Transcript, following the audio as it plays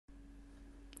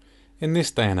In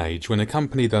this day and age, when a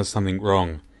company does something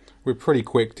wrong, we're pretty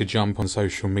quick to jump on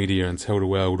social media and tell the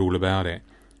world all about it.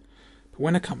 But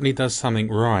when a company does something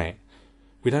right,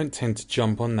 we don't tend to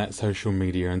jump on that social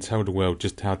media and tell the world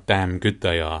just how damn good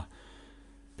they are.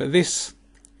 But this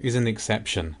is an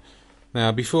exception.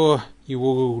 Now, before you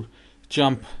all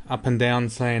jump up and down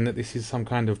saying that this is some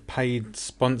kind of paid,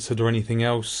 sponsored or anything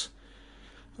else,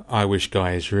 I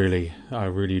really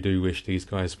do wish these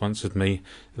guys sponsored me.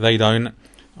 They don't.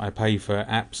 I pay for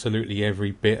absolutely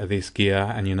every bit of this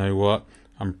gear, and you know what?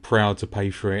 I'm proud to pay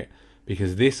for it,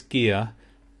 because this gear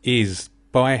is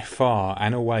by far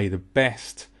and away the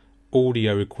best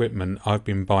audio equipment I've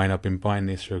been buying. I've been buying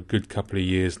this for a good couple of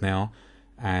years now,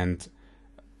 and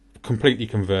completely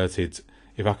converted.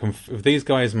 If these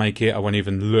guys make it, I won't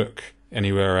even look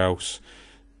anywhere else.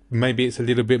 Maybe it's a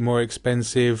little bit more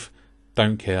expensive.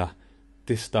 Don't care.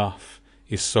 This stuff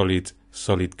is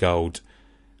solid gold.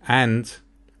 And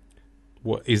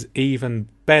what is even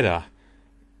better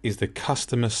is the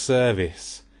customer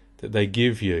service that they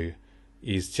give you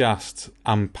is just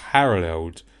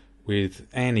unparalleled with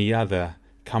any other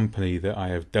company that I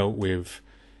have dealt with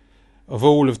of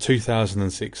all of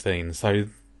 2016. So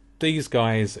these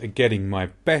guys are getting my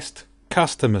best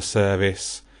customer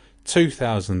service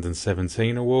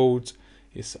 2017 award.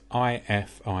 It's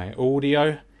iFi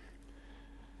Audio.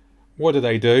 What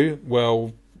do?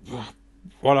 Well,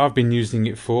 what I've been using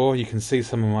it for, you can see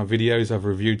some of my videos. I've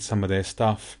reviewed some of their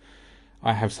stuff.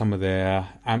 I have some of their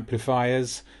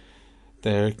amplifiers.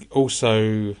 They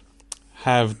also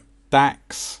have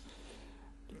DACs.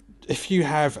 If you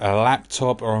have a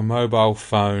laptop or a mobile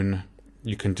phone,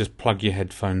 you can just plug your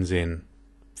headphones in.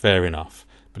 Fair enough.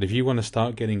 But if you want to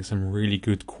start getting some really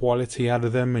good quality out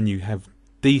of them and you have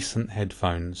decent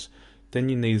headphones, then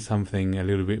you need something a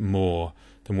little bit more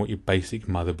than what your basic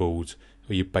motherboard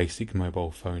or your basic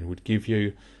mobile phone would give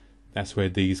you. That's where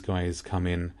these guys come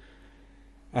in.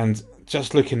 And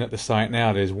just looking at the site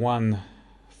now, there's one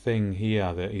thing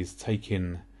here that is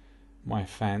taking my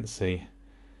fancy,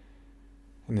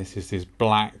 and this is this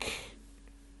black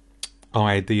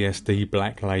IDSD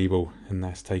black label, and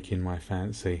that's taking my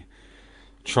fancy.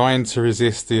 Trying to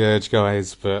resist the urge,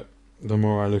 guys, but the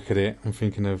more I look at it, I'm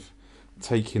thinking of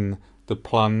taking the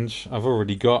plunge. I've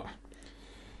already got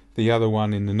the other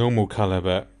one in the normal colour,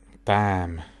 but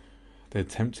damn, they're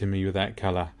tempting me with that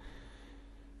colour.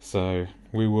 So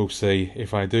we will see.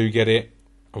 If I do get it,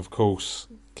 of course,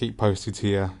 keep posted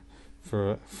here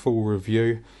for a full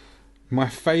review. My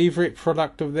favourite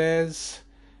product of theirs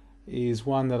is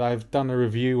one that I've done a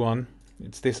review on.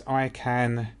 It's this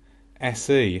iCan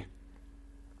SE.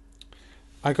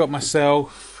 I got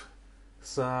myself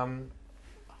some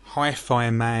Hi-Fi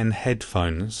Man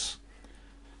headphones,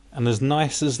 and as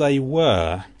nice as they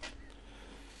were,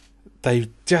 they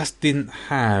just didn't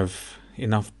have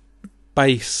enough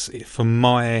bass for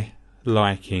my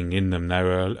liking in them. They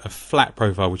were a flat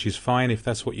profile, which is fine if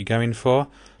that's what you're going for,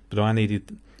 but I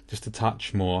needed just a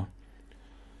touch more.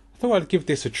 I thought I'd give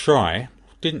this a try.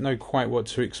 Didn't know quite what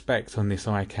to expect on this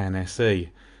iCan SE.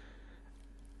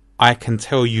 I can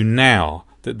tell you now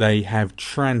that they have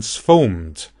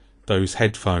transformed those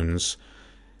headphones.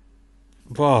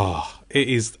 It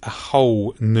is a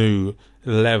whole new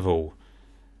level.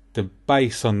 The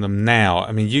bass on them now,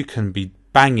 I mean, you can be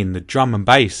banging the drum and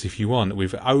bass if you want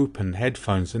with open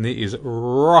headphones, and it is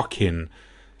rocking.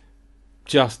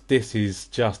 This is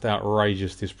just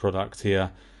outrageous, this product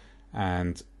here,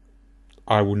 and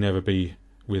I will never be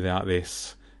without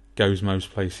this. Goes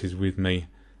most places with me.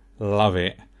 Love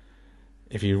it.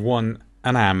 If you want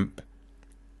an amp,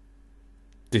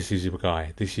 this is your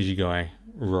guy. This is your guy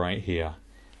right here.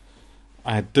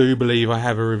 I do believe I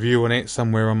have a review on it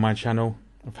somewhere on my channel.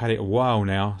 I've had it a while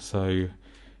now, so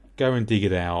go and dig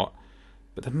it out.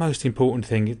 But the most important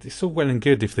thing, it's all well and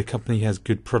good if the company has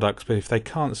good products, but if they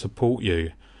can't support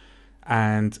you,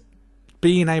 and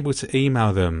being able to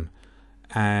email them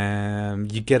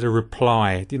and you get a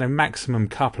reply, maximum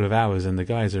couple of hours, and the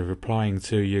guys are replying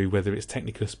to you, whether it's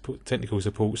technical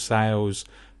support, sales,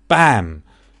 bam,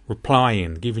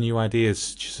 replying, giving you ideas,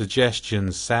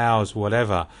 suggestions, sales,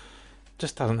 whatever.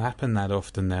 Just doesn't happen that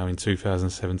often now in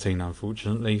 2017,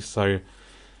 unfortunately. So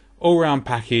all round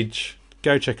package,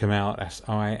 go check them out. That's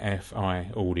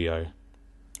iFi Audio.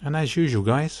 And as usual,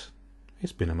 guys,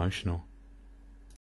 it's been emotional.